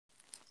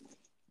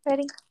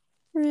Ready?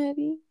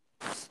 Ready?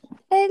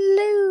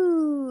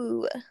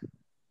 Hello!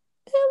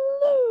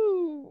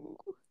 Hello!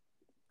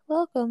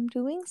 Welcome to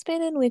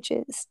Wingspan and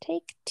Witches,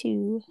 take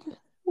 2.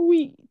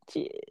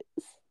 Witches.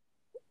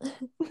 Why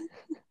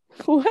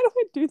do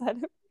I do that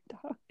every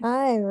time?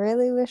 I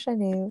really wish I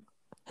knew.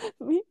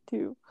 Me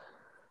too.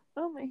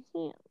 Oh, my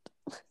hand.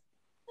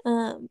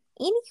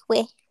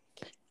 Anyway,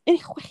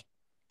 Anyway,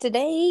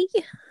 today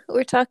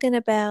we're talking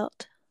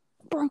about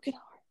broken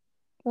heart.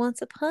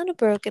 Once Upon a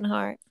Broken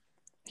Heart.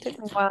 Took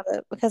me a while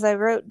because I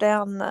wrote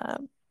down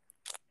the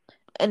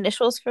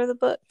initials for the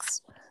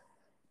books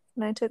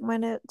when I took my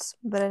notes,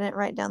 but I didn't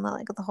write down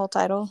the whole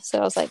title, so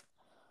I was like,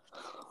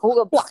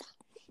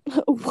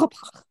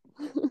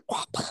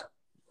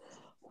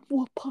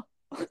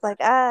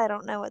 like, I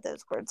don't know what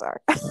those words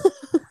are.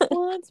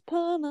 Once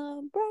upon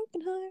a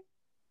broken heart.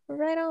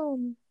 Right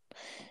on.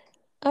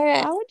 All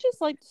right. I would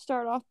just like to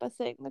start off by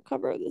saying the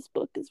cover of this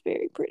book is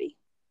very pretty.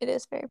 It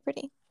is very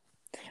pretty.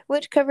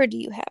 Which cover do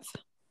you have?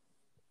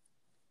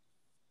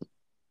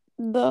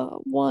 The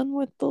one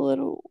with the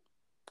little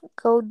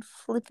Gold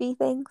flippy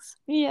things?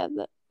 Yeah,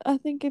 I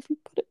think if you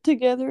put it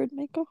together it'd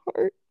make a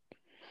heart.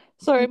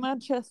 Sorry, my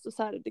chest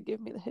decided to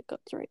give me the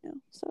hiccups right now,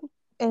 so.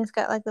 And it's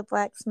got like the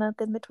black smoke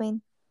in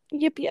between.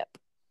 Yep.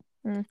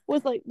 Mm.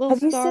 With like little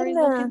starry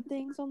looking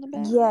things on the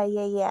back.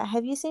 Yeah.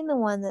 Have you seen the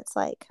one that's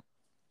like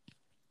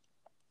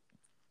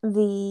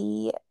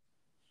the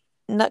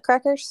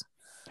nutcrackers?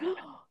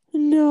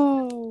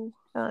 No.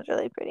 Oh, it's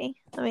really pretty.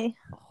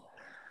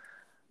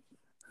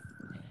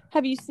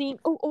 Have you seen?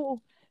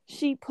 Oh!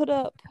 She put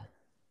up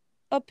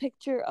a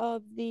picture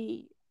of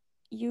the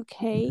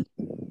UK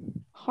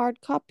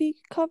hard copy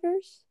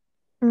covers,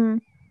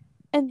 and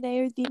they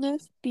are the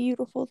most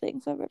beautiful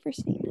things I've ever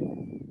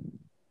seen.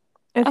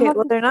 Okay,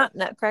 well, they're not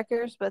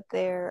nutcrackers, but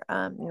they're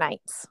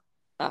knights.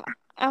 I'll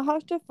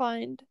have to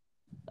find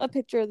a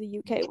picture of the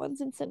UK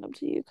ones and send them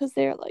to you because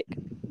they're like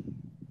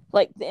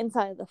the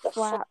inside of the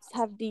flaps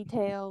have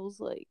details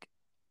like.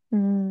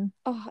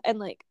 Oh, and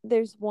like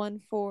there's one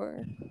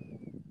for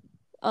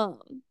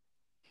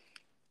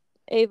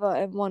Ava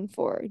and one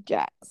for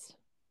Jax.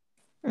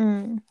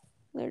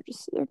 They're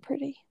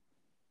pretty.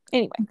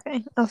 Anyway.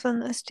 Okay, I'll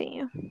send this to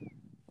you.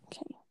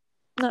 Okay.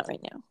 Not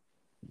right now.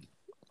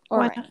 Or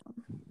why not?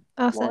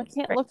 I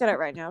can't look at it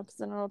right now because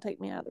then it'll take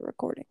me out of the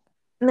recording.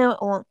 No,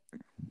 it won't.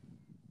 It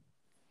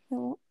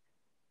won't?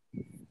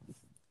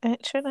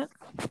 It shouldn't.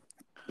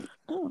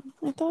 Oh,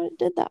 I thought it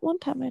did that one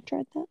time I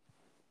tried that.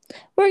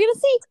 We're gonna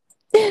see.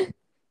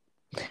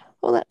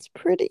 Well, that's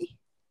pretty.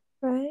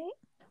 Right?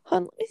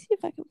 Hold on, let me see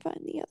if I can find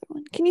the other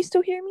one. Can you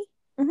still hear me?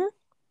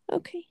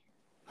 Okay.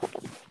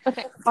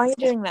 Okay, while you're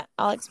doing that,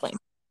 I'll explain.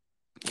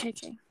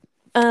 Okay.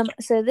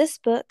 So this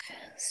book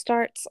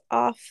starts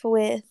off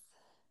with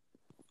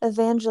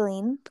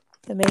Evangeline,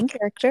 the main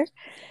character,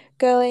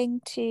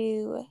 finding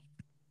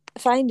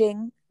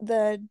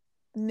the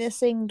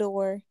missing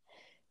door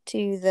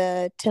to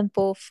the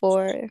temple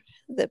for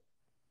the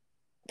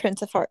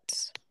Prince of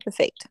Hearts, the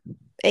Fate,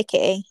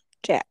 aka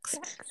Jax.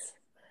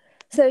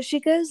 So she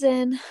goes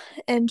in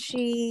and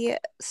she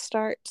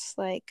starts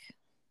like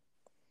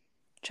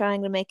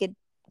trying to make it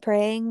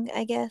praying,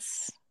 I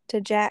guess,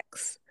 to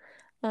Jax,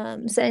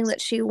 saying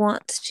that she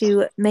wants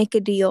to make a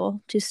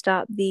deal to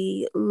stop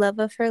the love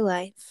of her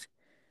life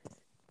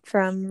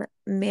from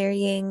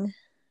marrying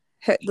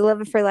her. The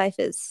love of her life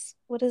is,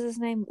 what is his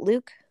name?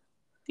 Luke?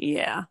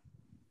 Yeah.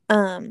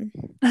 My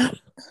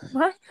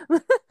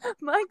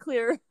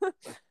clear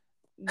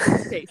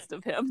taste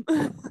of him.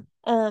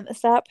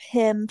 Stop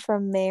him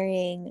from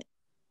marrying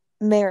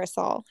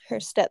Marisol, her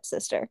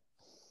stepsister.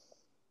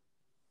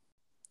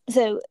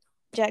 So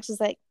Jax is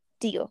like,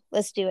 deal,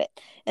 let's do it.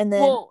 And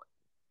then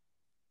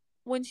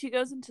when she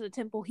goes into the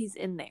temple, he's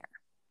in there.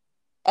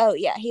 Oh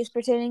yeah, he's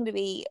pretending to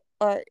be,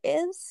 or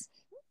is,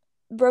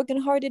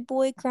 broken-hearted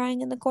boy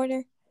crying in the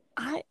corner.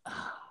 I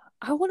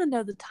want to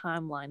know the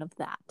timeline of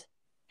that.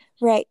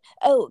 Right.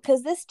 Oh,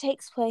 because this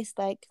takes place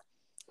like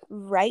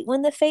right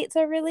when the Fates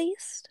are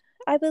released,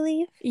 I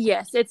believe.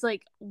 Yes, it's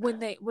like when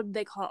they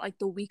call it, like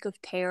the Week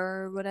of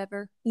Terror or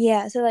whatever.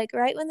 Yeah, so like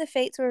right when the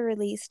Fates were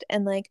released,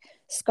 and like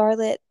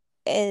Scarlet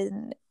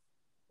and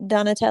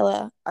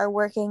Donatella are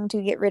working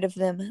to get rid of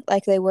them,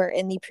 like they were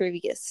in the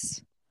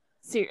previous.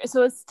 So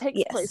it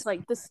takes place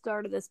like the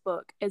start of this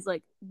book is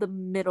like the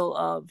middle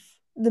of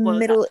the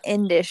middle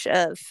endish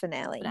of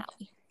finale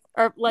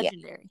or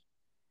legendary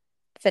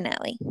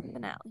finale.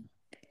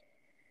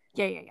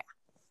 Yeah.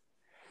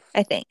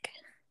 I think.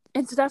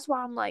 And so that's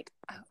why I'm like,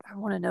 I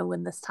want to know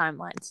when this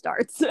timeline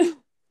starts.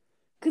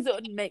 Because it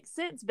would make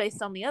sense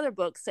based on the other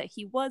books that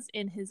he was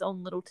in his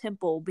own little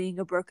temple being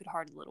a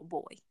brokenhearted little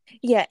boy.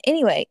 Yeah,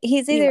 anyway, he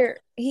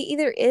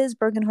either is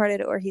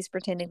brokenhearted or he's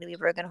pretending to be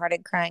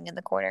brokenhearted crying in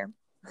the corner.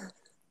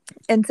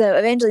 And so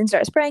Evangeline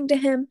starts praying to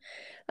him,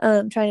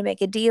 trying to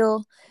make a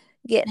deal,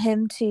 get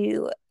him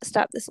to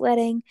stop this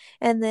wedding.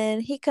 And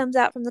then he comes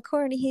out from the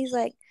corner and he's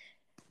like,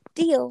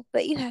 deal,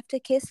 but you have to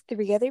kiss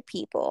 3 other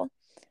people.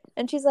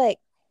 And she's like,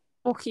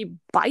 well, he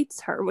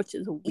bites her, which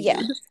is weird.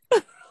 Yeah.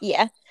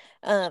 Yeah.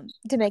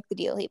 To make the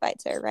deal, he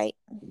bites her, right?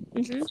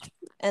 Mm-hmm.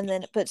 And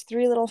then it puts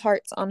 3 little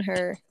hearts on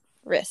her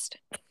wrist.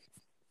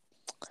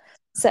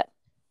 So,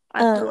 I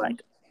feel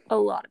like a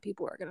lot of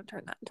people are going to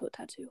turn that into a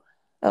tattoo.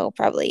 Oh,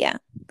 probably, yeah.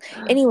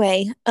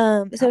 Anyway,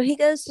 so he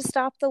goes to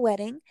stop the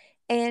wedding,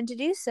 and to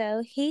do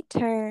so, he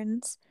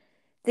turns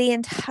the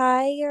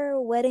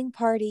entire wedding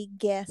party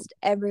guest,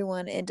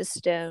 everyone, into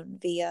stone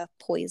via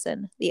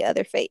poison, the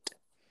other fate.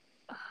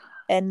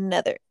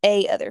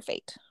 A other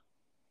fate.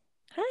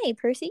 Hi,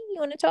 Percy, you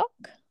want to talk?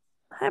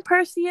 Hi,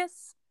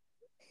 Perseus.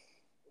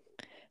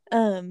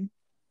 And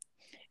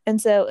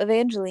so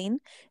Evangeline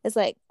is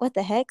like, what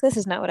the heck? This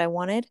is not what I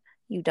wanted,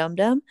 you dum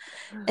dum.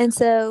 And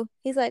so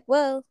he's like,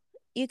 well,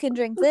 you can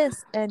drink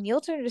this and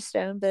you'll turn to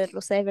stone, but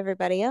it'll save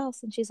everybody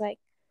else. And she's like,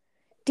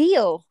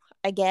 deal,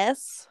 I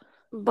guess.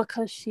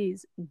 Because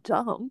she's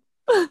dumb.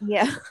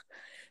 Yeah.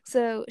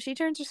 So she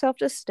turns herself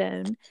to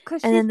stone.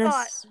 Because and she then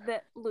thought this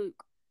that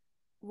Luke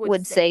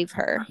would save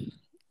her.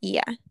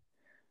 Yeah.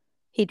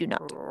 He do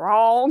not.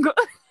 Wrong.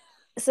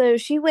 So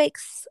she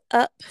wakes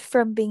up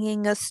from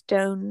being a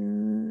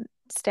stone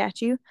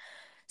statue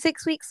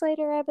 6 weeks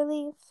later, I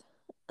believe.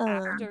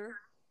 After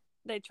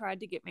they tried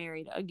to get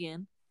married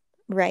again.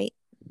 Right.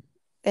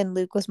 And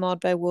Luke was mauled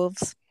by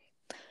wolves.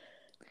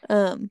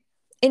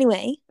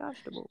 Anyway.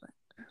 Dodged a bullet.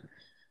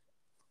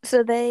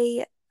 So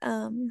they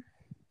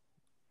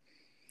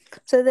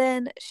so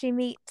then she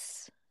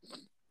meets,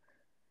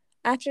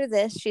 after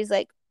this, she's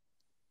like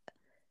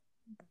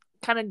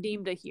kind of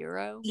deemed a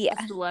hero. Yeah.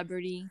 A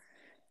celebrity.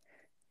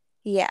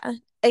 Yeah.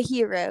 A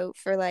hero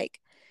for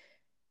like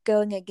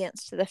going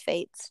against the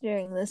fates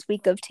during this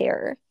week of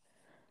terror.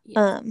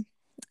 Yeah.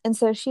 And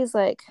so she's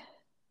like,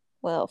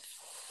 well,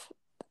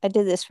 I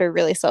did this for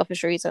really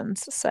selfish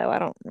reasons, so I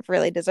don't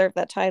really deserve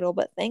that title,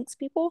 but thanks,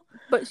 people.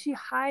 But she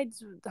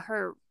hides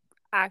her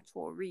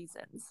actual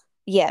reasons.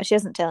 Yeah, she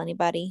doesn't tell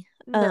anybody.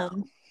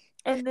 No.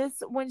 And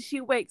this, when she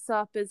wakes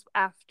up, is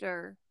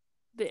after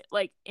the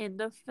like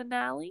end of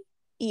finale.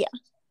 Yeah.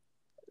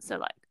 So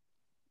like,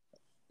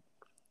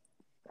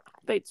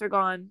 fates are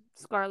gone.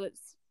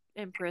 Scarlet's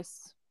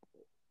Empress.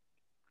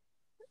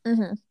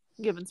 Mm-hmm.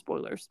 Giving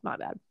spoilers, my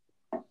bad.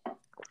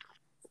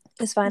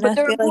 It's fine. But I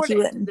they're feel like you important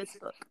wouldn't. to this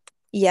book.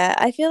 Yeah,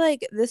 I feel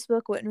like this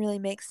book wouldn't really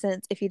make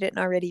sense if you didn't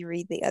already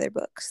read the other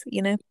books,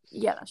 you know?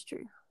 Yeah, that's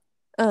true.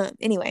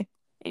 Anyway.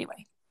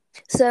 Anyway.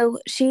 So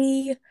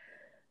she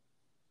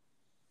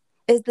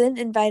is then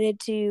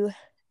invited to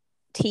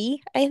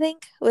tea, I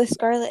think, with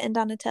Scarlet and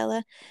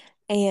Donatella,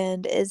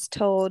 and is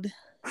told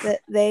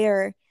that they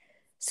are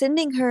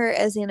sending her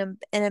as an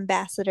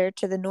ambassador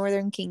to the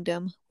Northern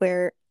Kingdom,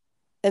 where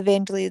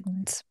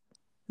Evangeline's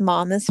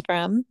mom is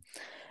from,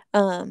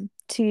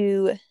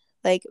 to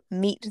like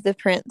meet the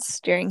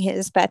prince during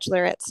his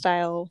bachelorette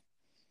style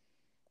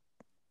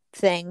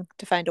thing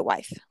to find a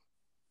wife.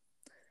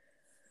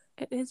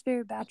 It is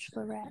very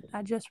bachelorette.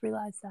 I just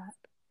realized that.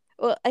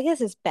 Well, I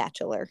guess it's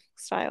bachelor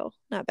style,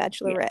 not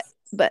bachelorette, yes.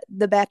 But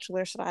the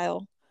bachelor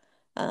style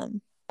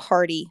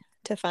party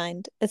to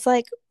find. It's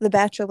like the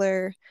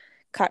bachelor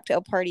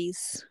cocktail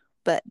parties,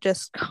 but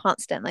just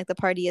constant. Like the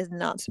party is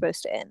not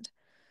supposed to end.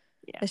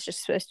 Yeah. It's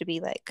just supposed to be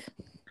like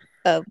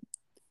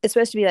it's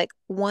supposed to be like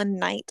one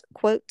night,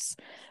 quotes,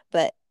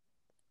 but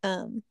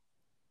the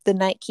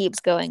night keeps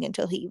going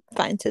until he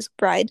finds his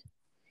bride.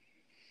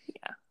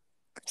 Yeah.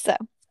 So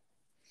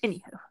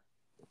anywho.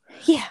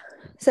 Yeah.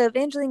 So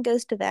Evangeline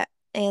goes to that,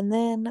 and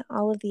then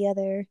all of the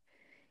other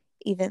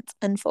events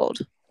unfold.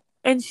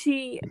 And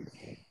she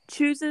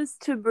chooses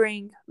to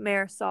bring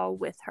Marisol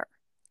with her.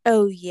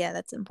 Oh, yeah,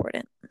 that's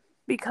important.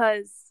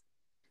 Because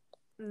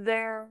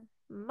their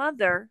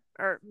mother,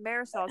 or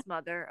Marisol's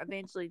mother,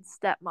 Evangeline's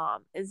stepmom,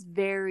 is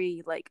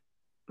very, like,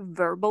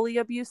 verbally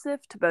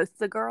abusive to both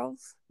the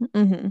girls.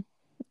 Mm-hmm.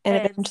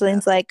 And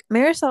Evangeline's like,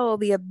 Marisol will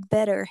be a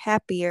better,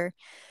 happier,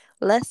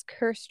 less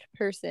cursed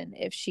person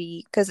if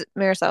she, because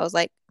Marisol was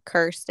like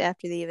cursed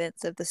after the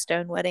events of the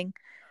stone wedding.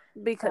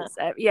 Because,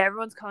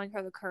 everyone's calling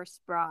her the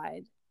cursed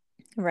bride.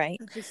 Right.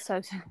 Which is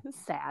so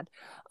sad.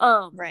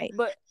 Right.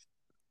 But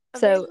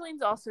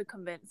Evangeline's also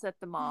convinced that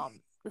the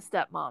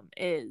stepmom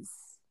is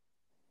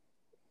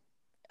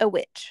a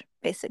witch,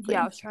 basically.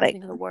 Yeah, I was trying to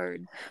think of the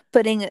word.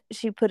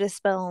 She put a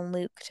spell on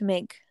Luke to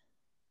make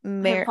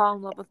him fall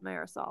in love with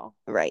Marisol.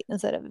 Right,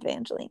 instead of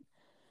Evangeline.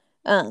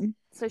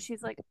 So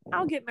she's like,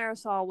 I'll get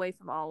Marisol away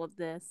from all of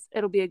this.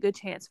 It'll be a good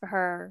chance for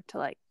her to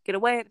like get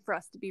away and for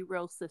us to be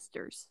real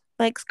sisters.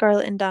 Like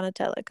Scarlet and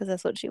Donatella, because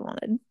that's what she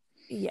wanted.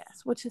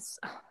 Yes, which is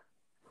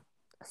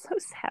so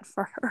sad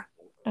for her.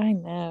 I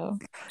know.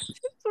 She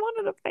just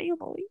wanted a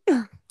family.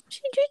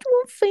 She just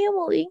wants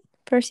family.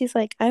 Percy's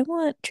like, I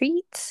want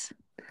treats.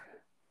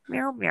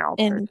 Meow meow.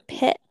 And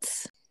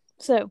pets.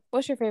 So,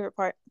 what's your favorite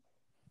part?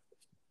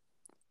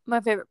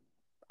 I'm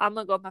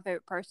gonna go with my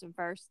favorite person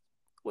first,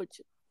 which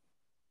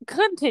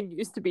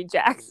continues to be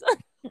Jackson.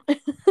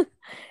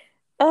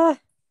 I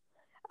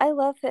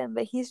love him,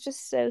 but he's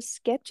just so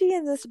sketchy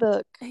in this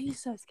book.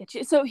 He's so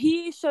sketchy. So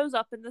he shows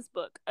up in this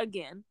book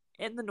again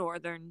in the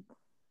Northern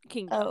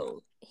Kingdom.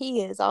 Oh,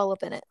 he is all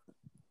up in it.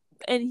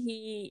 And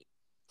he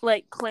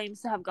like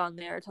claims to have gone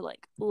there to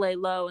like lay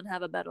low and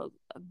have a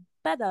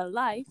better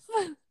life,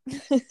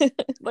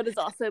 but is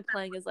also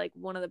playing as like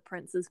one of the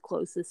prince's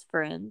closest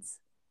friends.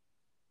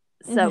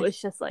 So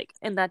it's just like,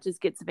 and that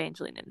just gets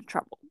Evangeline into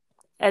trouble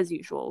as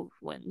usual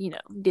when, you know,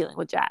 dealing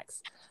with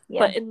Jax. Yeah.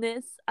 But in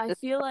this, I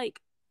feel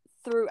like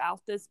throughout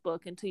this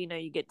book until, you know,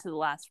 you get to the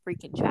last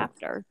freaking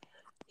chapter,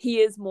 he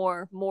is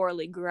more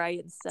morally gray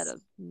instead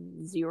of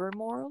zero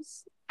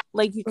morals.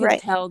 Like you can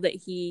tell that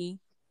he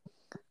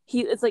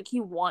it's like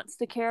he wants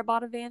to care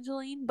about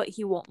Evangeline, but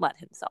he won't let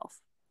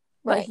himself.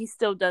 But he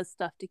still does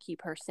stuff to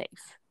keep her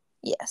safe.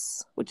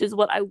 Yes. Which is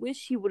what I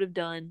wish he would have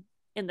done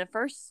in the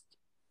first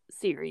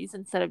series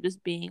instead of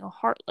just being a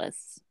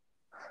heartless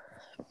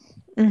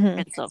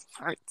Prince of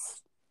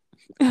Hearts.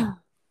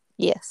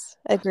 Yes,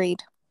 agreed.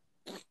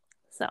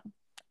 So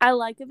I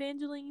like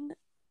Evangeline,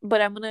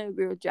 but I'm gonna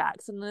agree with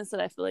Jax on this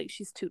that I feel like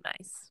she's too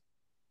nice.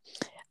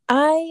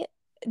 I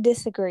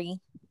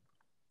disagree.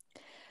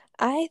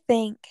 I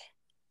think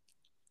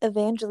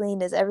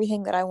Evangeline is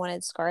everything that I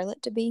wanted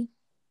Scarlet to be.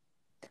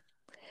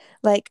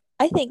 Like,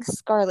 I think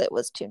Scarlet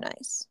was too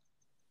nice.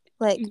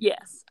 Like,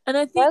 yes, and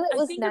I think Scarlet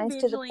was nice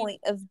to the point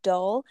of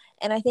dull,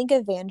 and I think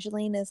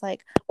Evangeline is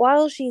like,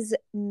 while she's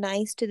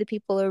nice to the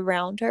people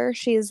around her,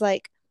 she's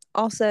like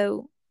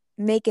also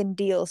making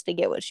deals to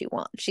get what she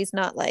wants. She's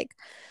not like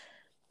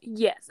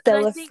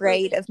so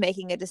afraid of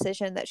making a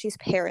decision that she's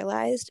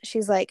paralyzed.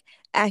 She's like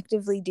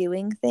actively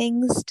doing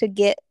things to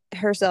get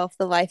herself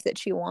the life that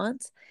she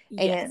wants.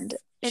 Yes.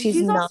 And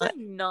she's also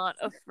not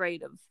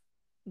afraid of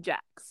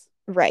Jax.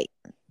 Right.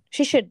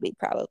 She should be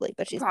probably,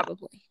 but she's not.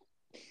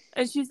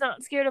 And she's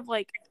not scared of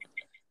like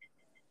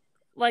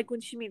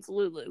when she meets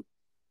Lulu,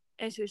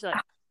 and she's like,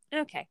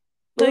 okay.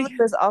 Lulu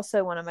was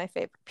also one of my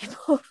favorite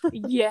people.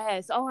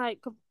 Yes. Oh, I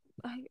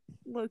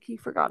low-key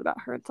forgot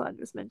about her until I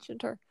just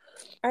mentioned her.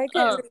 I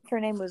couldn't remember if her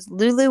name was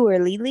Lulu or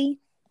Lily.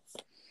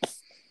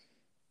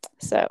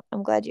 So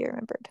I'm glad you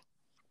remembered.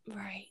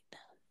 Right.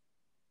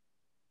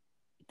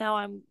 Now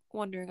I'm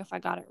wondering if I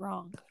got it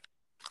wrong.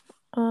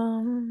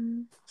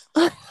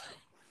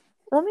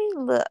 Let me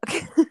look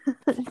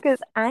because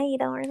I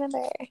don't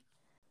remember.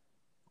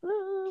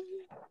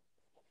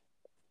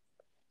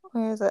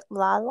 Where is it?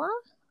 Lala?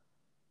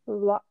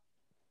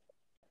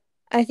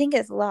 I think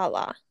it's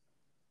Lala.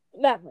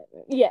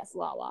 Yes,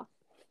 Lala.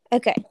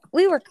 Okay,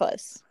 we were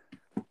close.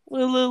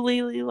 Lulu,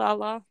 Lily,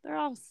 Lala. They're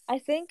all. I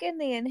think in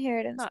the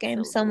Inheritance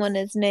game, someone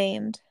is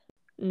named.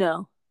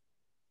 No.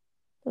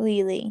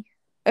 Lily,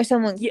 or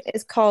someone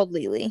is called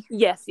Lily.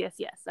 Yes.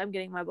 I'm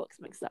getting my books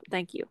mixed up.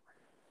 Thank you.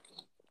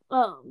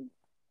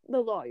 The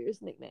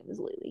lawyer's nickname is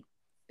Lily.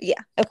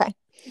 Yeah. Okay.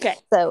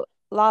 So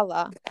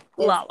Lala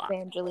is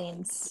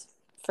Evangeline's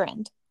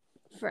friend.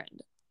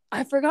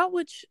 I forgot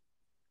which,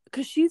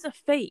 because she's a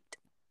fate.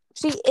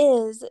 She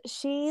is.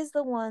 She's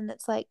the one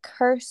that's like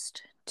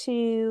cursed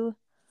to.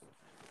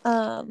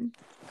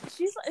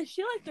 Is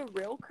she like the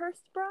real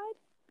cursed bride?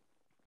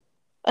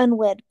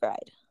 Unwed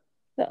bride.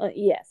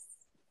 Yes.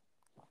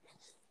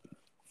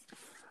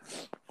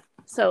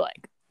 So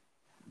like.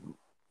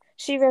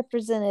 She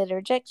represented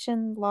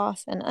rejection,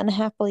 loss, and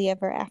unhappily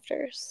ever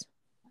afters.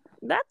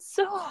 That's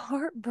so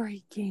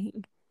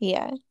heartbreaking.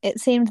 Yeah,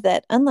 it seemed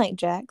that, unlike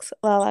Jax,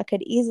 Lala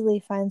could easily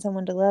find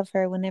someone to love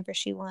her whenever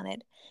she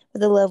wanted, but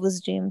the love was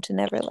doomed to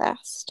never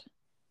last.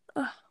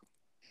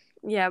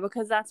 Yeah,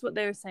 because that's what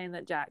they were saying,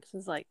 that Jax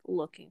is like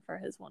looking for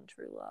his one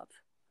true love.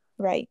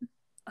 Right.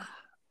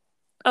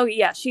 Oh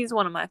yeah, she's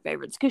one of my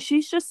favorites because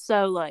she's just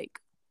so like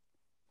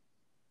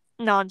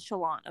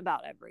nonchalant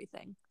about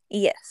everything.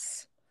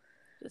 Yes.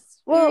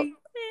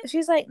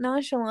 She's like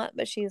nonchalant,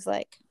 but she's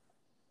like,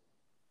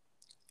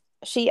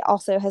 she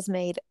also has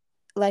made,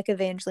 like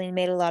Evangeline,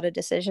 made a lot of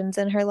decisions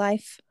in her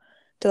life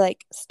to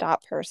like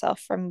stop herself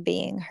from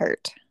being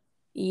hurt.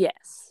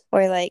 Yes.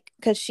 Or like,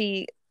 because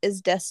she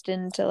is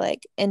destined to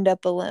like end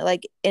up alone.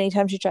 Like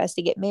anytime she tries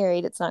to get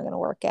married, it's not going to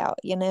work out,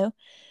 you know?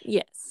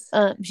 Yes.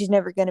 She's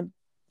never going to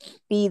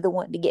be the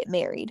one to get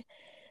married.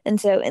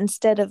 And so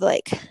instead of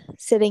like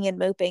sitting and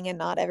moping and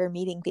not ever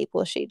meeting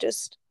people, she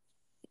just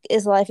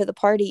is life of the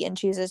party and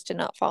chooses to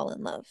not fall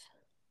in love.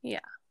 Yeah.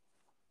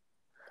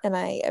 And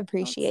I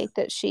appreciate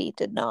that she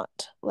did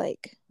not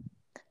like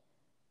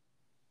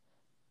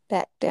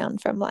back down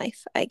from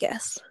life, I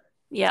guess.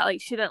 Yeah, like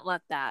she didn't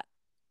let that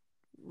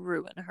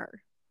ruin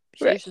her.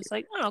 She's just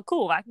like, oh,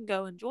 cool, I can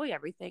go enjoy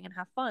everything and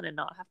have fun and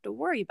not have to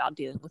worry about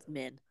dealing with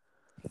men.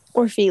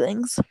 Or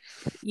feelings.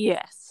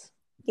 Yes.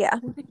 Yeah.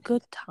 What a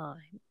good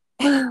time.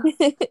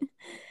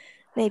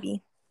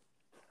 Maybe.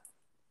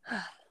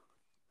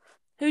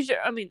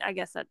 I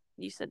guess that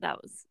you said that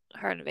was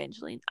her and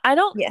Evangeline.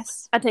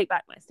 Yes. I take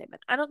back my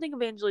statement. I don't think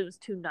Evangeline was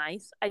too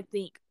nice. I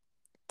think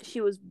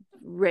she was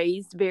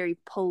raised very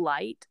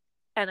polite.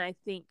 And I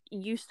think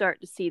you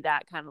start to see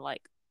that kind of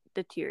like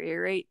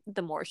deteriorate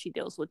the more she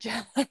deals with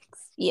Jax.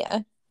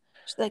 Yeah.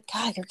 She's like,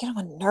 God, you're getting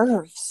on my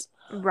nerves.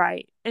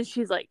 Right. And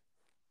she's like,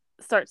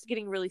 starts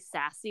getting really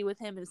sassy with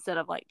him instead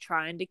of like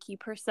trying to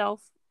keep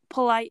herself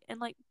polite and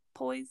like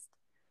poised.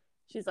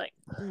 She's like,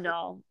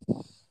 no.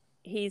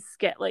 He's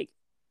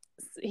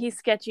he's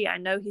sketchy. I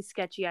know he's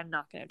sketchy. I'm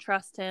not going to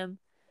trust him.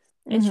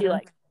 And she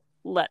like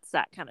lets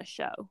that kind of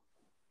show.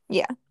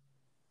 Yeah.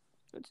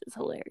 Which is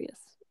hilarious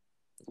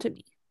to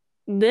me.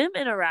 Them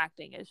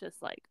interacting is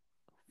just like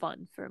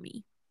fun for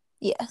me.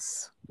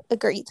 Yes.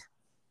 Agreed.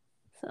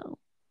 So,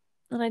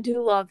 and I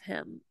do love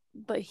him,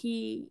 but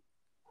he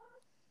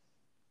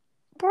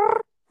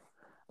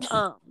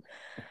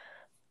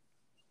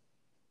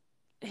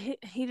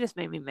just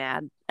made me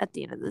mad at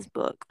the end of this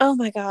book. Oh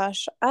my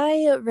gosh.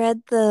 I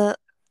read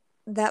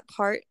that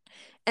part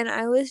and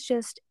I was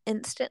just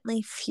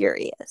instantly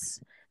furious.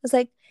 I was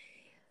like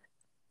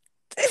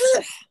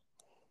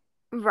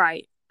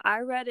right. I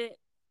read it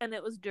and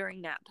it was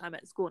during nap time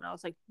at school and I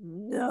was like,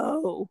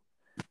 no.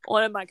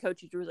 One of my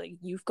coaches was like,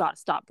 you've got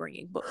to stop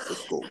bringing books to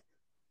school.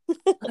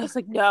 I was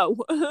like, no.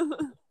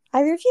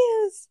 I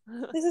refuse.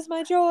 This is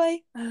my joy.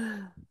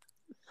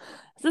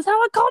 This is how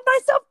I calmed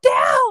myself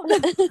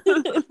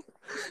down.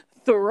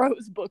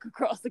 Throws book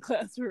across the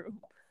classroom.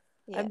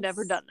 Yes. I've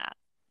never done that.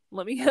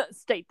 Let me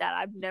state that.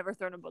 I've never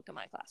thrown a book in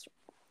my classroom.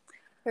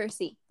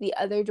 Percy, the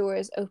other door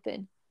is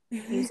open.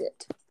 Use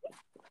it.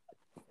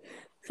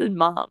 Said,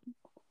 Mom,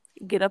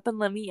 get up and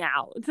let me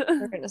out.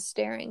 We're in a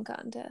staring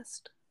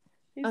contest.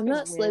 I'm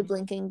not slow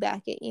blinking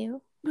back at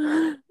you.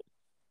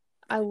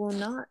 I will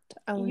not.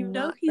 I will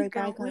not break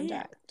eye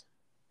contact.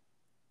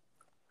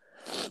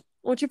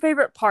 What's your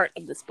favorite part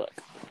of this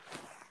book?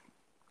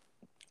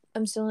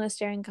 I'm still in a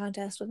staring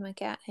contest with my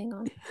cat. Hang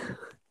on.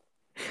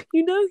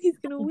 You know he's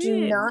gonna win.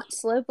 Do not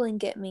slow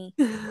blink at me.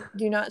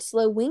 Do not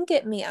slow wink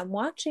at me. I'm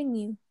watching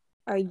you.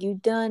 Are you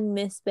done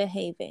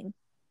misbehaving?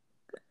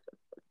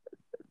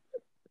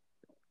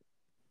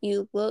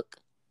 You look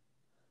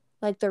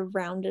like the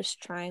roundest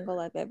triangle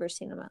I've ever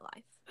seen in my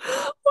life.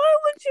 Why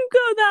would you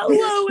go that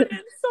low in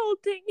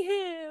insulting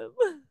him?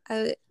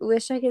 I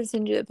wish I could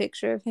send you a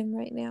picture of him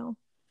right now.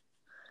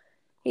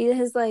 He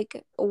has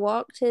like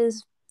walked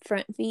his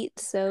front feet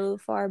so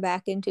far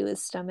back into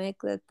his stomach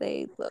that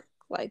they look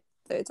like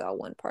it's all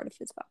one part of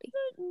his body.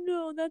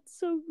 No, that's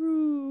so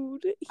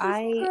rude. He's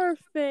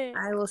perfect.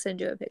 I will send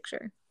you a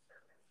picture.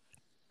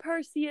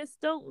 Perseus,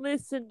 don't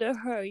listen to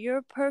her. You're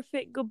a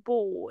perfect good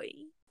boy.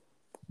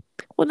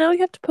 Well, now we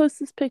have to post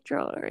this picture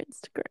on our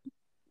Instagram.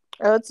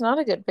 Oh, it's not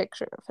a good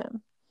picture of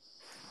him.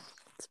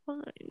 It's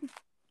fine.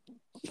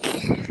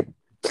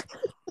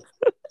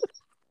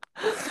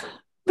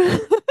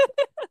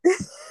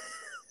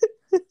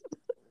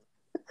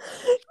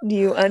 Do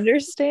you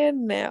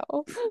understand now?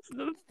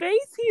 The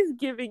face he's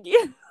giving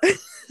you.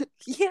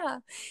 Yeah.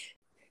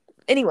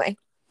 Anyway.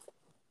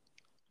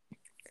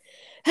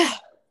 All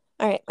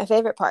right, my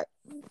favorite part.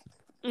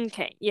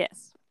 Okay,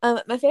 yes.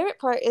 My favorite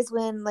part is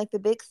when like the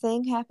big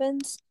thing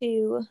happens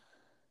to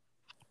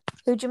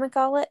who'd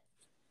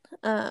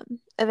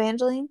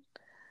Evangeline.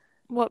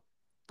 What?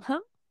 Huh?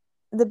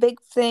 The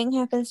big thing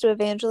happens to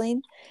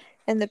Evangeline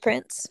and the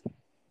prince.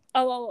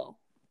 Oh.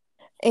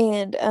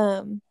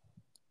 And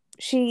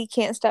she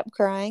can't stop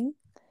crying.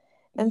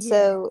 And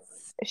so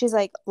she's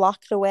like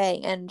locked away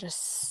and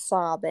just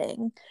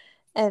sobbing.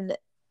 And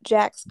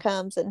Jax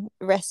comes and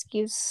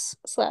rescues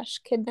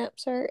 /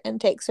 kidnaps her and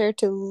takes her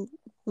to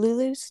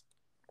Lulu's.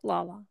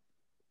 Lala.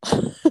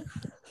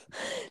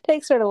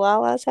 Takes her to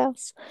Lala's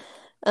house.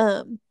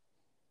 And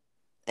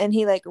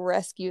he like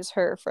rescues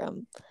her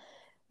from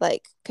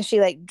like, because she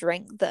like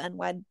drank the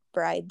unwed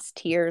bride's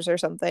tears or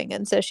something.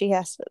 And so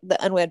the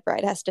unwed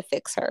bride has to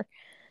fix her.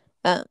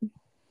 Are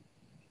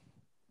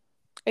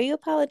you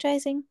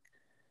apologizing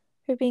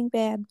for being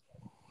bad?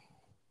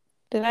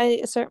 Did I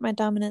assert my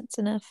dominance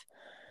enough?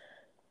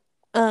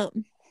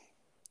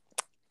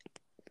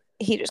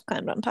 He just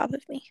climbed on top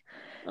of me.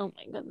 Oh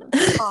my goodness.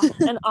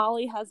 And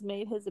Ollie has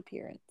made his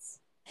appearance.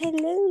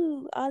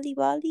 Hello, Ollie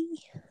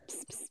Wally.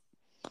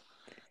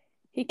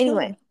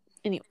 Anyway.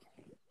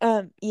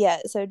 Yeah,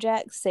 so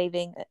Jack's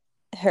saving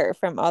her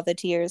from all the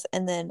tears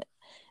and then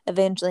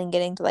Evangeline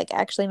getting to like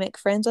actually make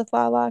friends with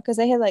Lala because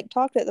they had like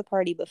talked at the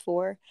party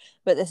before,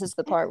 but this is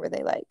the part where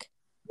they like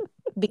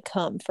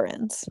become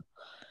friends.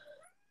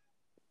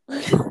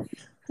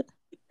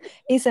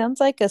 He sounds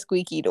like a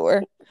squeaky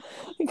door.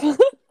 Come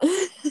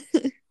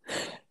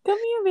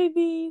here,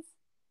 babies.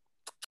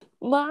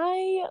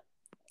 My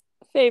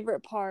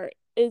favorite part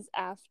is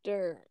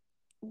after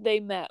they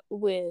met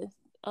with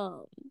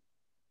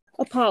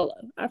Apollo.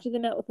 After they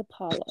met with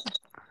Apollo.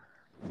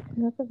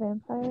 Not the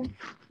vampire?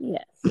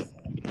 Yes.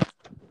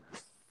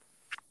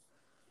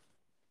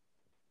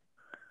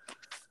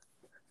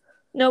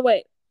 No,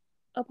 wait.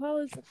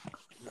 Apollo's the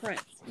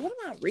prince. What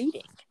am I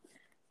reading?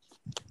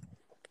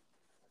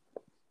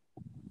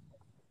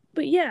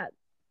 But yeah,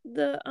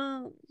 the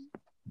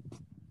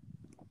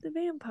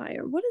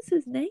vampire. What is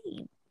his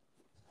name?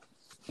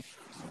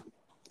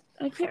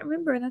 I can't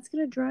remember, and that's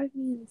gonna drive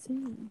me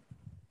insane.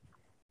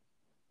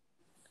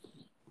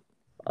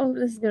 Oh,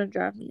 this is gonna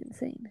drive me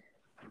insane.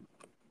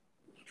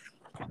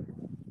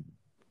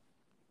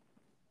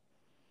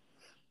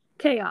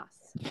 Chaos.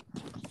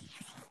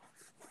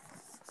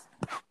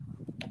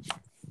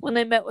 When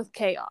they met with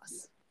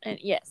Chaos. And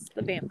yes,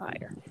 the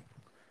vampire.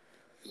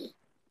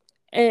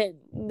 And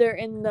they're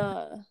in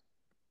the...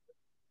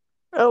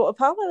 Oh,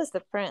 Apollo is the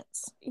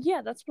prince.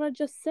 Yeah, that's what I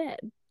just said.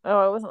 Oh,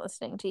 I wasn't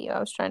listening to you. I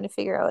was trying to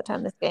figure out what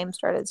time this game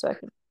started so I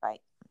could fight.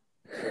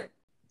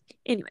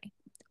 Anyway,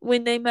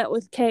 when they met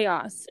with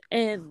Chaos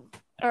or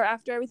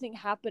after everything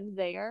happened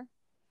there,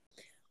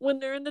 when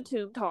they're in the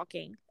tomb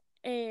talking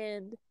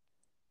and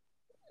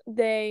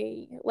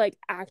they like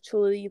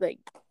actually like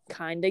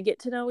kind of get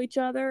to know each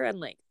other and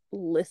like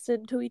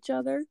listen to each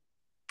other.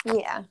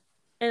 Yeah.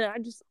 And I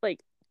just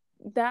like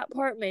that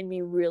part made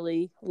me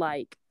really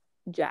like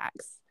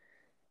Jax.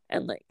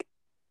 And like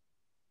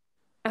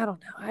I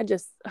don't know,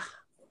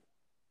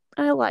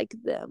 I like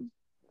them.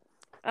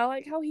 I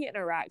like how he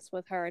interacts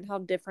with her and how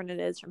different it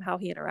is from how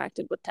he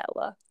interacted with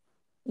Tella.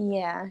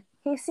 Yeah.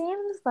 He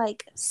seems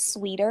like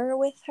sweeter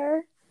with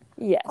her.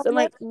 Yes, and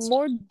like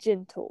more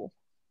gentle.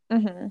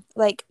 Mm-hmm.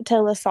 Like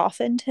Tella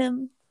softened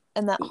him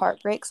and that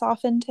heartbreak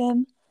softened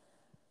him.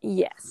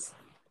 Yes.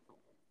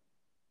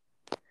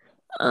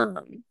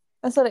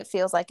 That's what it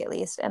feels like, at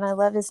least. And I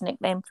love his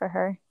nickname for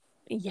her.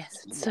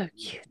 Yes, it's so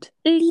cute.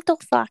 Little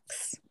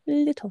Fox.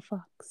 Little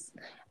Fox.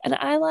 And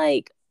I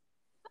like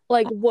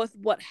with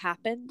what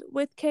happened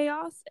with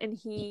Chaos, and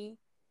he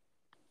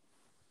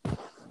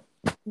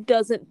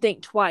doesn't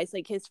think twice.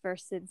 Like his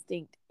first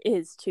instinct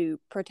is to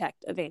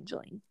protect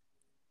Evangeline.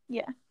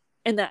 Yeah.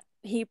 And that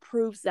he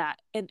proves that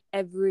in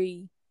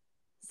every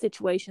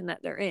situation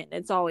that they're in.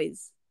 It's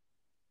always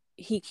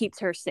he keeps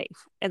her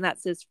safe, and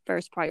that's his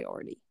first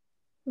priority.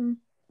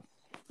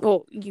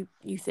 Well, you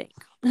think.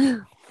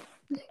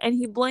 And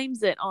he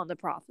blames it on the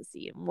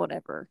prophecy and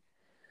whatever,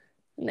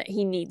 and that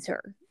he needs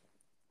her.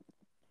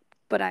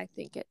 But I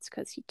think it's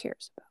because he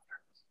cares about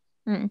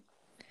her.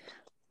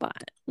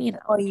 But, you know.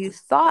 Oh, you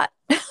thought.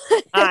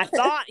 I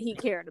thought he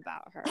cared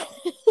about her.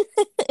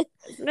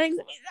 This makes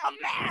me so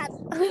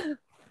mad.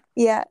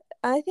 Yeah,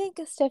 I think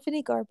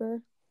Stephanie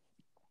Garber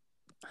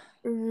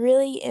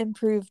really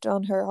improved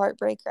on her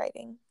heartbreak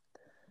writing.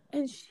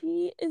 And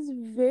she is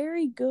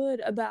very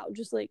good about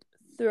just like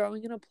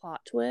throwing in a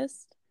plot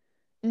twist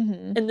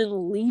and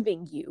then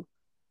leaving you.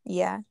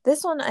 Yeah,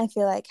 this one I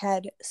feel like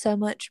had so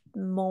much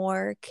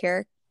more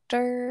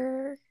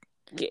character.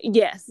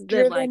 Yes,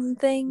 driven like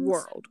things.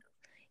 World.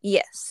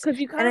 Yes, because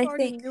you kind of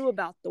already knew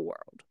about the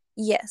world.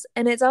 Yes,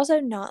 and it's also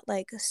not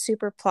like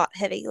super plot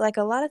heavy. Like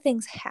a lot of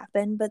things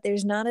happen, but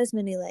there's not as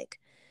many like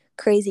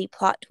crazy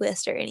plot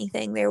twists or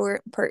anything. There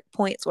were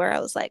points where I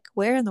was like,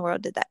 where in the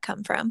world did that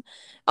come from?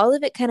 All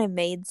of it kind of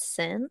made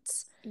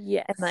sense.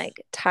 Yes. And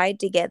like tied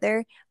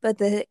together, but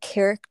the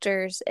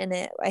characters in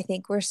it I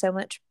think were so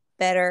much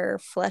better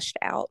fleshed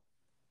out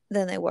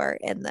than they were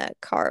in the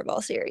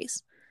Caraval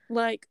series.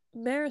 Like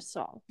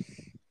Marisol.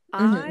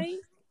 I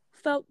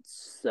felt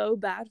so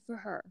bad for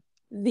her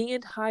the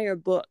entire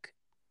book.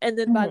 And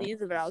then by the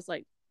end of it, I was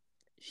like,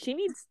 she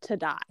needs to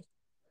die.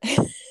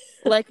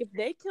 Like, if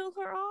they kill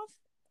her off,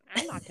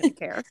 I'm not going to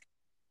care.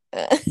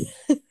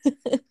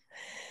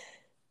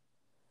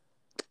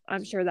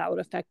 I'm sure that would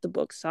affect the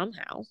book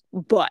somehow,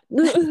 but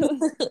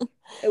it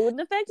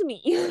wouldn't affect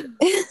me.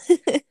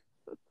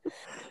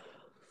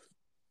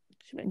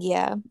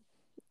 Yeah.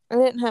 I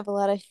didn't have a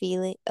lot of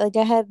feeling. Like,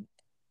 I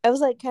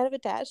was like kind of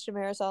attached to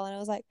Marisol, and I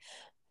was like,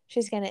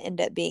 she's going to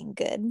end up being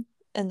good.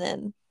 And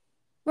then.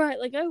 Right.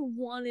 Like, I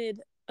wanted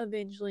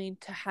Evangeline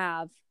to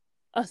have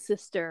a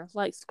sister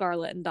like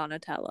Scarlet and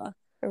Donatella.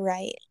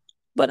 Right.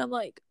 But I'm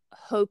like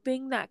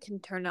hoping that can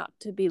turn out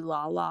to be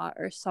Lala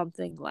or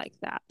something like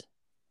that.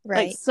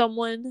 Right. Like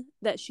someone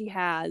that she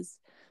has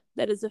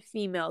that is a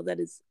female that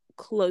is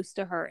close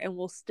to her and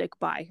will stick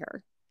by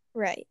her.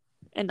 Right.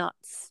 And not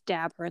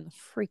stab her in the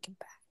freaking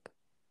back.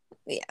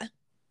 Yeah.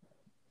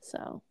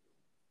 So.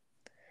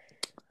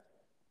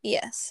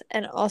 Yes.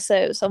 And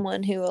also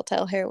someone who will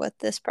tell her what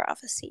this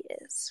prophecy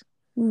is.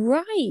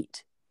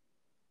 Right.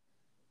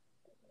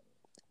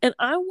 And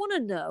I want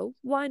to know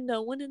why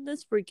no one in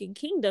this freaking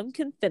kingdom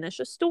can finish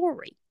a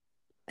story.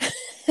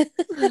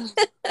 Does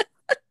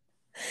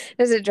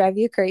it drive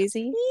you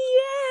crazy?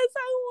 Yes,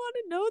 I want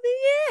to know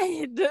the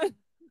end.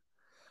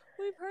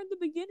 We've heard the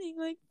beginning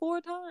like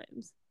 4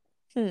 times.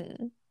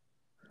 It's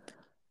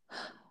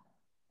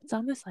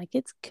almost like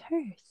it's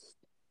cursed.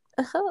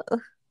 Oh.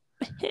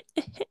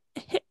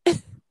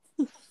 The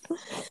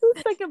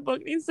second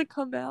book needs to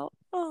come out.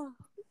 Oh.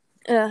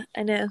 I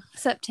know.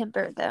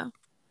 September, though.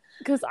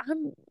 Because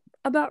I'm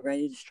about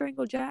ready to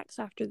strangle Jax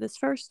after this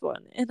first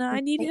one, and I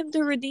need him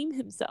to redeem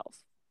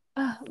himself.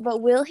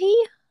 But will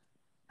he?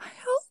 I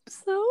hope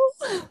so.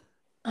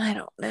 I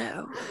don't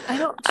know. I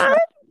don't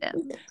trust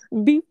him.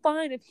 Be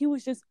fine if he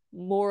was just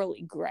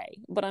morally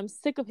gray, but I'm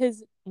sick of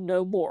his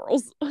no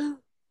morals.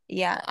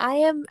 Yeah, I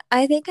am.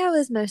 I think I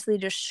was mostly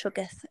just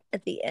shooketh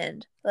at the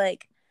end.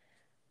 Like,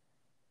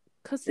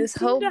 because this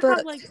whole book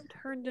have, like,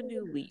 turned a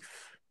new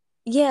leaf.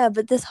 Yeah,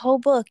 but this whole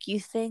book, you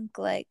think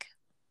like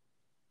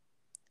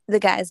the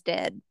guy's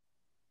dead,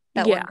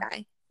 that one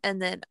guy,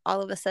 and then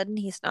all of a sudden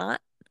he's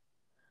not.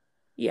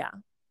 Yeah.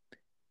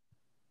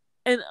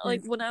 And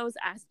like when I was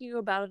asking you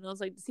about it, and I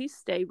was like, does he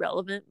stay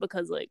relevant?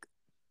 Because like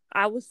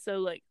I was so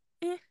like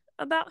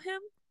about him,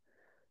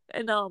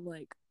 and now I'm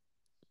like,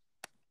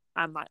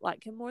 I might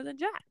like him more than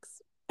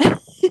Jax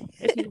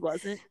if he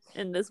wasn't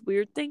in this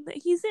weird thing that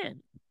he's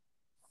in.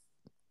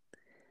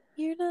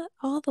 You're not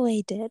all the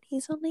way dead.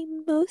 He's only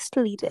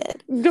mostly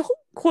dead. Don't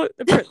quote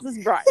The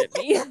Princess Bride at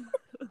me.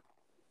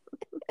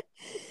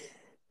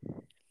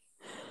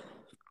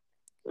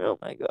 Oh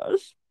my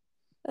gosh.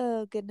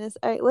 Oh goodness.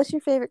 All right, what's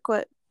your favorite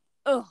quote?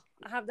 Oh,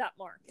 I have that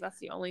marked. That's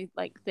the only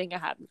thing I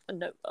have a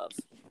note of.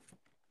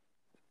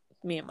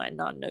 Me and my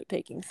non-note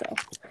taking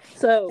self.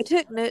 So I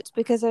took notes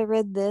because I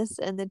read this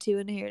and the two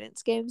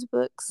Inheritance Games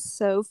books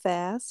so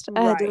fast.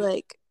 Right. I had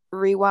to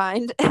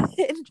rewind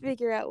and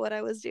figure out what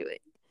I was doing.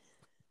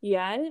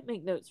 Yeah, I didn't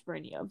make notes for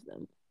any of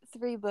them.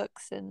 3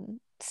 books in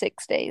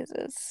 6 days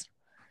is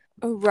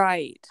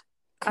right.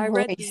 Crazy. I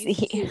read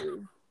these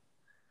 2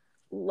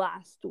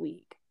 last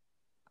week,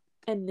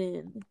 and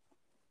then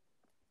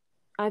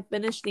I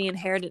finished the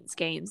Inheritance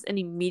Games, and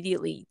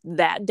immediately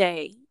that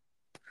day,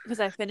 because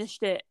I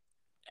finished it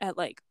at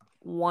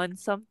 1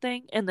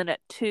 something, and then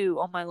at 2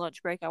 on my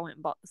lunch break I went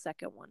and bought the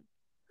second one.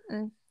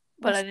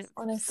 But I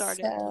didn't start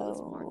it until this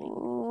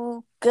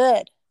morning.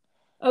 Good.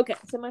 Okay,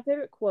 so my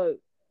favorite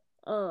quote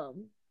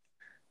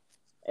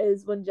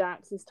is when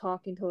Jax is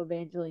talking to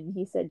Evangeline.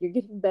 He said, "You're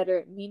getting better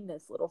at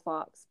meanness, little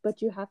fox,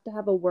 but you have to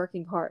have a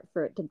working heart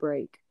for it to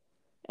break.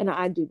 And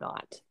I do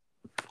not."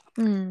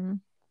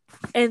 And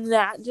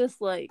that just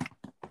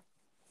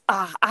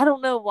I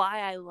don't know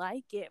why I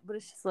like it, but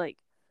it's just I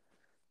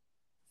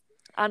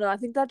don't know, I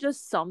think that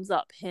just sums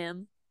up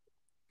him.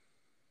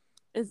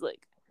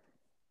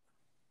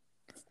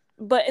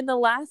 But in the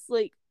last,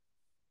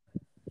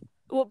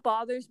 what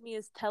bothers me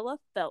is Tella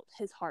felt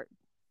his heart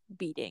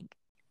beating.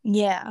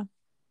 Yeah.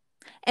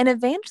 And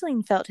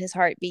Evangeline felt his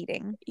heart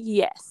beating.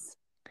 Yes.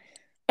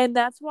 And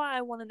that's why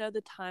I want to know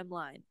the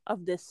timeline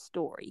of this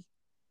story.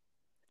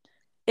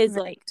 Is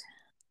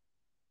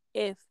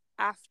if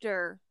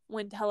after,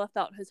 when Tella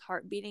felt his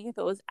heart beating, if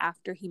it was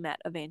after he met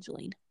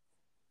Evangeline.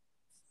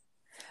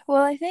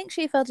 Well, I think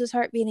she felt his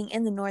heart beating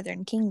in the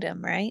Northern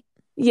Kingdom, right?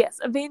 Yes,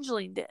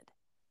 Evangeline did.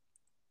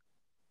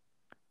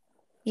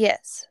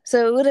 Yes.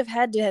 So it would have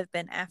had to have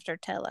been after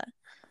Tella.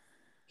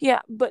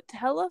 Yeah, but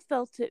Tella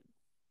felt it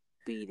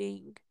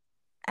beating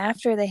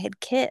after they had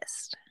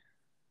kissed.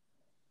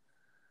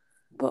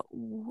 But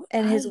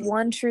and his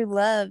one true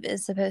love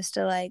is supposed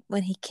to,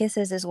 when he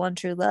kisses his one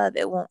true love,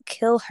 it won't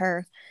kill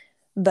her,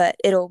 but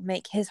it'll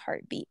make his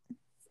heart beat.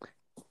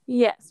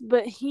 Yes,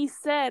 but he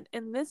said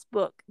in this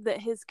book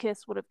that his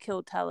kiss would have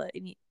killed Tella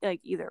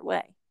either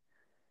way.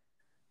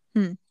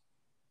 I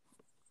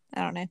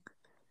don't know.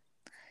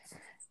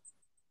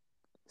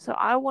 So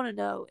I want to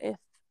know if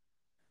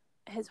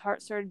his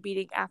heart started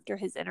beating after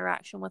his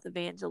interaction with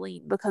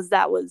Evangeline, because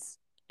that was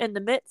in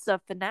the midst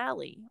of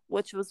finale,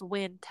 which was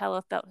when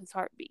Tella felt his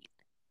heart beat.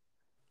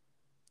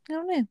 I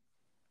don't know.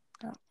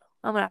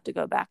 I'm gonna have to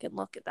go back and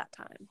look at that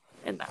time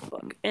in that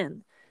book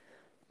and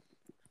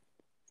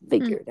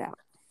figure it out.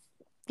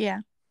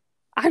 Yeah.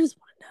 I just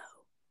want to know.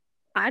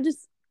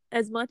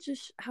 As much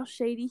as how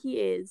shady he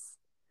is,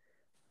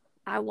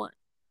 I want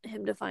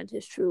him to find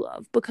his true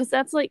love, because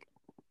that's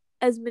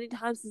as many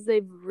times as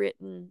they've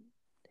written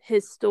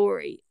his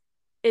story,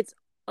 it's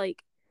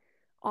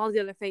all the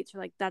other fates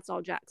are that's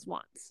all Jax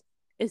wants,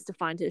 is to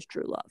find his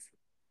true love.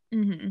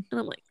 And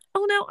I'm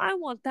oh no, I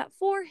want that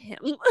for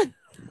him.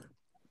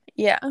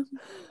 Yeah.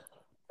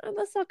 I'm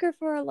a sucker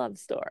for a love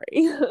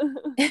story.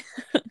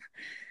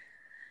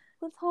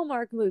 Let's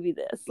Hallmark movie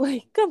this.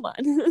 Come on.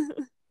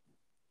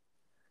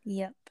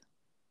 Yep.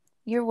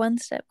 You're one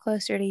step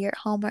closer to your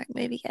Hallmark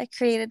movie I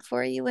created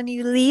for you when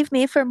you leave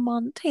me for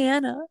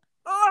Montana.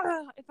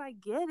 If I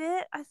get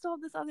it. I still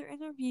have this other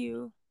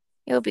interview.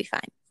 You'll be fine.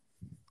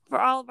 For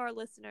all of our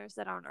listeners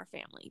that aren't our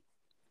family.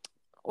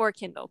 Or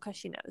Kendall, because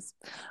she knows.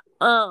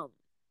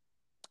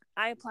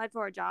 I applied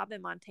for a job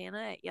in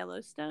Montana at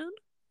Yellowstone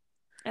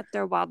at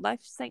their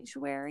wildlife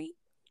sanctuary.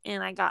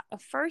 And I got a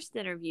first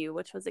interview,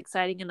 which was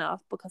exciting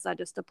enough because I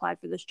just applied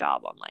for this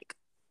job on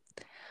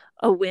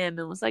a whim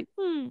and was I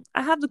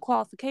have the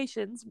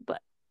qualifications,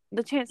 but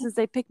the chances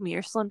they pick me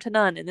are slim to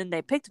none. And then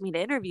they picked me to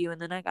interview, and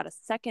then I got a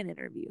second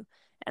interview,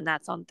 and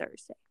that's on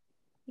Thursday.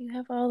 You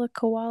have all the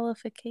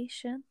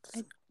qualifications.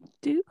 I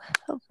do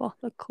have all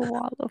the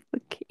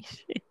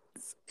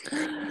qualifications.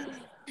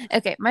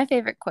 Okay, my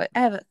favorite quote. I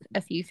have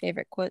a few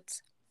favorite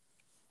quotes.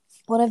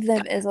 One of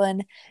them is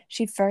when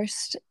she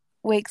first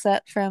wakes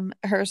up from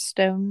her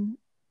stone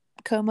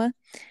coma.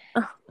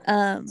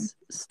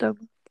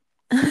 Stone.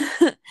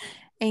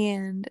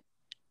 And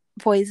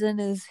Poison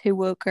is who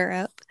woke her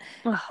up.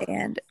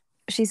 And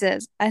she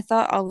says, "I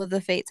thought all of the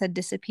fates had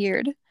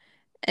disappeared."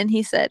 And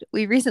he said,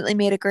 "We recently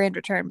made a grand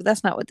return, but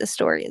that's not what this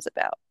story is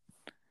about."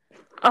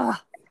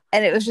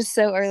 And it was just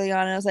so early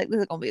on, and I was like,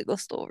 this is gonna be a good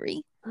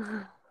story.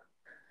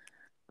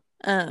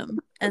 And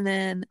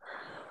then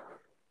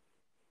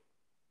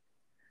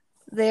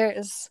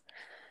there's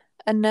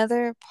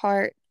another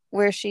part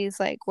where she's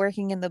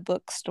working in the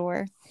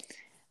bookstore.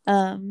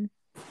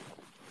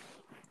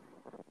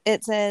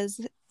 It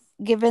says,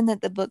 given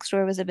that the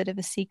bookstore was a bit of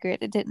a secret,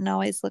 it didn't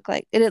look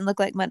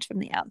like much from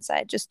the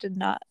outside, just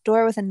a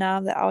door with a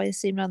knob that always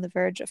seemed on the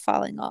verge of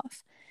falling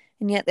off.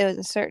 And yet there was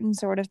a certain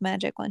sort of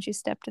magic once you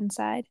stepped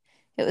inside.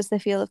 It was the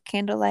feel of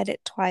candlelight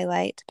at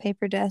twilight,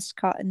 paper dust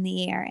caught in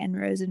the air, and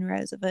rows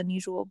of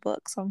unusual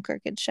books on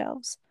crooked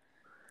shelves.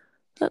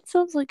 That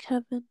sounds like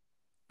heaven.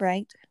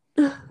 Right?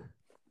 I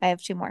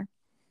have 2 more.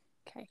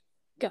 Okay,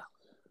 go.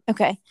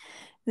 Okay.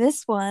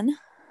 This one,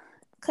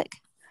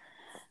 click.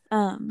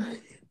 I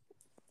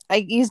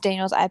used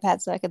Daniel's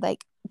iPad so I could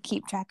like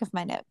keep track of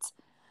my notes.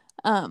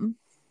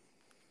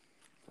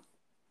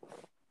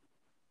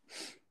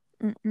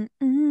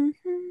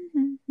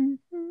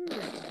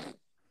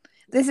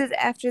 This is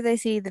after they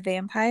see the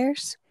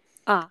vampires.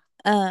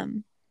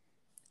 And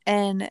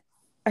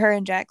her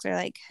and Jax are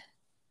like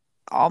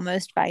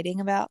almost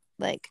fighting about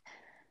like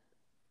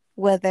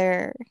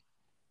whether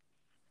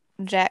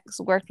Jax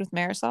worked with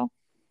Marisol.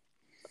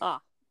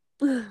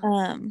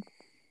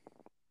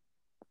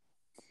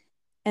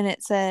 And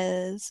it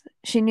says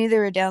she knew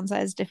there were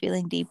downsides to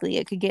feeling deeply.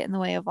 It could get in the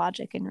way of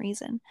logic and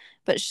reason,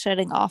 but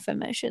shutting off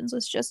emotions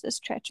was just as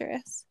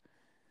treacherous.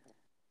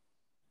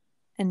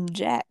 And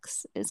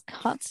Jax is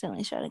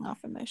constantly shutting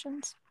off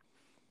emotions.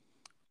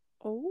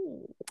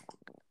 Oh.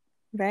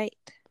 Right.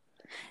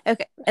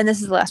 Okay, and this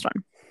is the last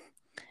one.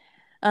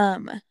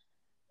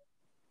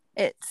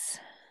 It's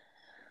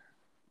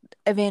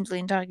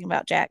Evangeline talking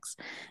about Jax,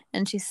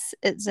 and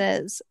it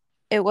says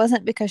it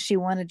wasn't because she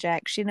wanted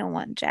Jax. She didn't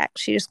want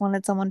Jax. She just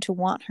wanted someone to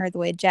want her the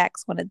way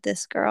Jax wanted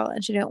this girl,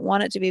 and she didn't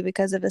want it to be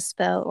because of a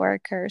spell or a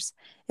curse.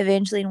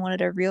 Evangeline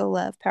wanted a real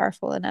love,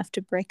 powerful enough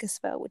to break a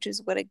spell, which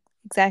is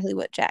exactly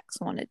what Jax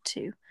wanted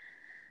too.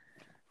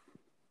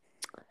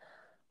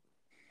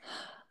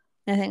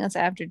 I think that's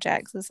after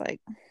Jax is like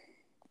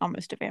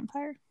almost a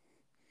vampire.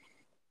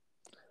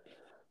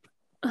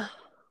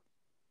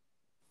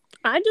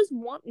 I just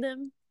want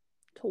them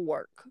to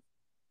work.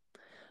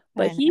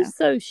 But he's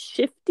so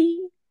shifty.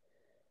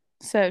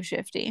 So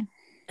shifty.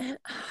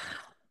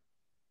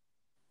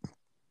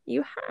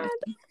 You had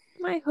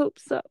my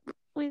hopes up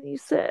when you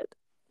said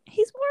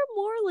he's more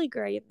morally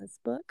gray in this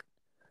book.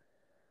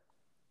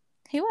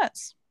 He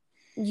was.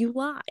 You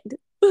lied.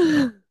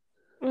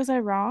 Was I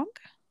wrong?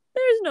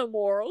 There's no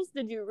morals.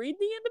 Did you read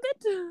the end of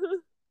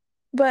it?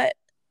 But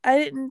I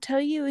didn't tell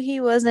you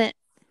he wasn't.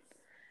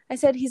 I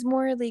said he's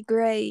morally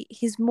gray.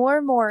 He's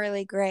more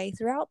morally gray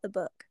throughout the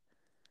book.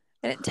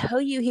 I didn't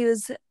tell you he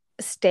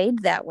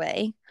stayed that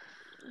way.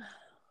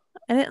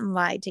 I didn't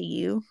lie to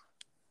you.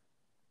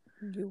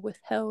 You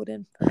withheld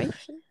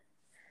information.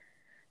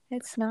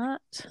 It's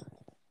not.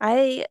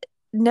 I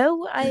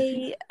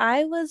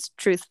was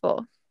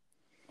truthful.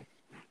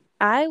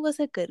 I was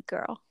a good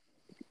girl.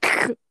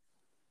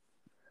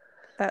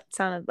 That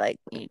sounded like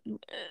you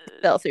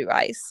fell through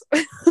ice.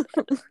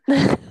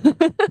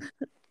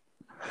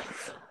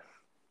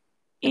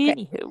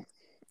 Anywho.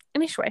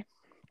 Anyway.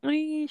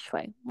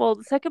 Well,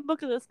 the second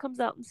book of this comes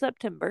out in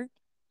September.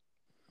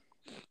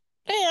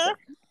 Yeah.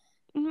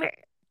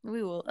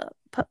 We will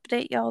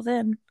update y'all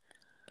then.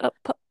 Up.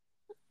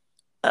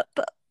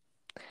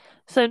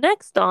 So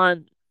next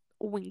on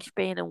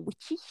Wingspan and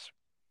Witches.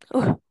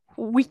 The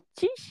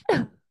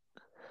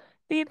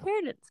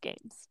Inheritance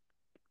Games.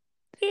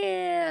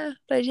 Yeah,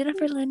 by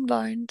Jennifer Lynn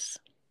Barnes.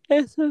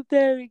 It's a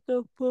very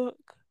good book.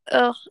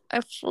 Oh, I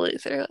flew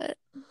through it.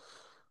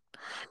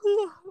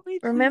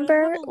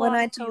 Remember when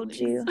I told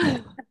you?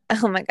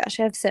 Oh my gosh,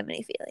 I have so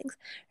many feelings.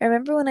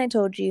 Remember when I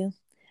told you,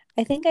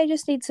 I think I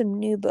just need some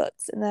new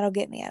books and that'll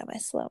get me out of my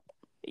slump.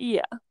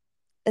 Yeah.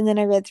 And then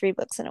I read 3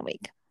 books in a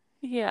week.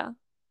 Yeah.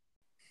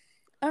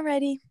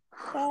 Alrighty.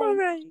 Bye. All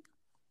right.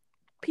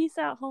 Peace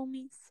out,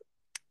 homies.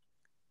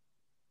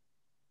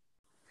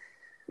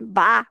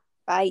 Bye.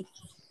 Bye.